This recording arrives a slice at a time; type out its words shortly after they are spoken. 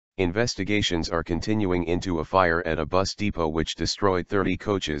Investigations are continuing into a fire at a bus depot which destroyed 30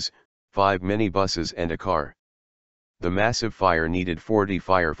 coaches, 5 minibuses and a car. The massive fire needed 40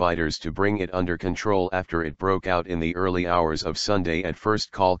 firefighters to bring it under control after it broke out in the early hours of Sunday at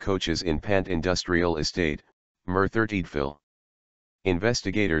First Call coaches in Pant Industrial Estate, Merthyr Tydfil.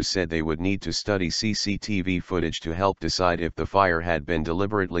 Investigators said they would need to study CCTV footage to help decide if the fire had been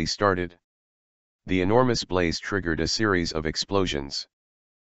deliberately started. The enormous blaze triggered a series of explosions.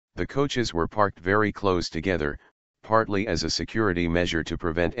 The coaches were parked very close together, partly as a security measure to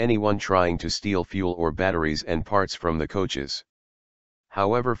prevent anyone trying to steal fuel or batteries and parts from the coaches.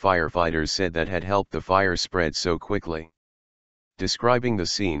 However, firefighters said that had helped the fire spread so quickly. Describing the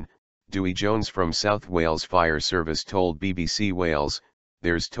scene, Dewi Jones from South Wales Fire Service told BBC Wales,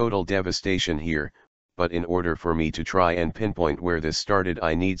 "There's total devastation here, but in order for me to try and pinpoint where this started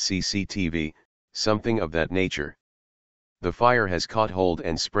I need CCTV, something of that nature. The fire has caught hold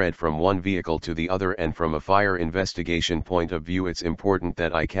and spread from one vehicle to the other, and from a fire investigation point of view it's important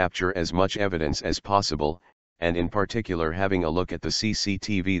that I capture as much evidence as possible, and in particular having a look at the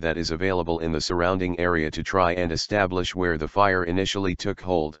CCTV that is available in the surrounding area to try and establish where the fire initially took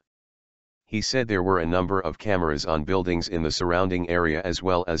hold." He said there were a number of cameras on buildings in the surrounding area as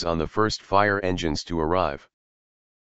well as on the first fire engines to arrive.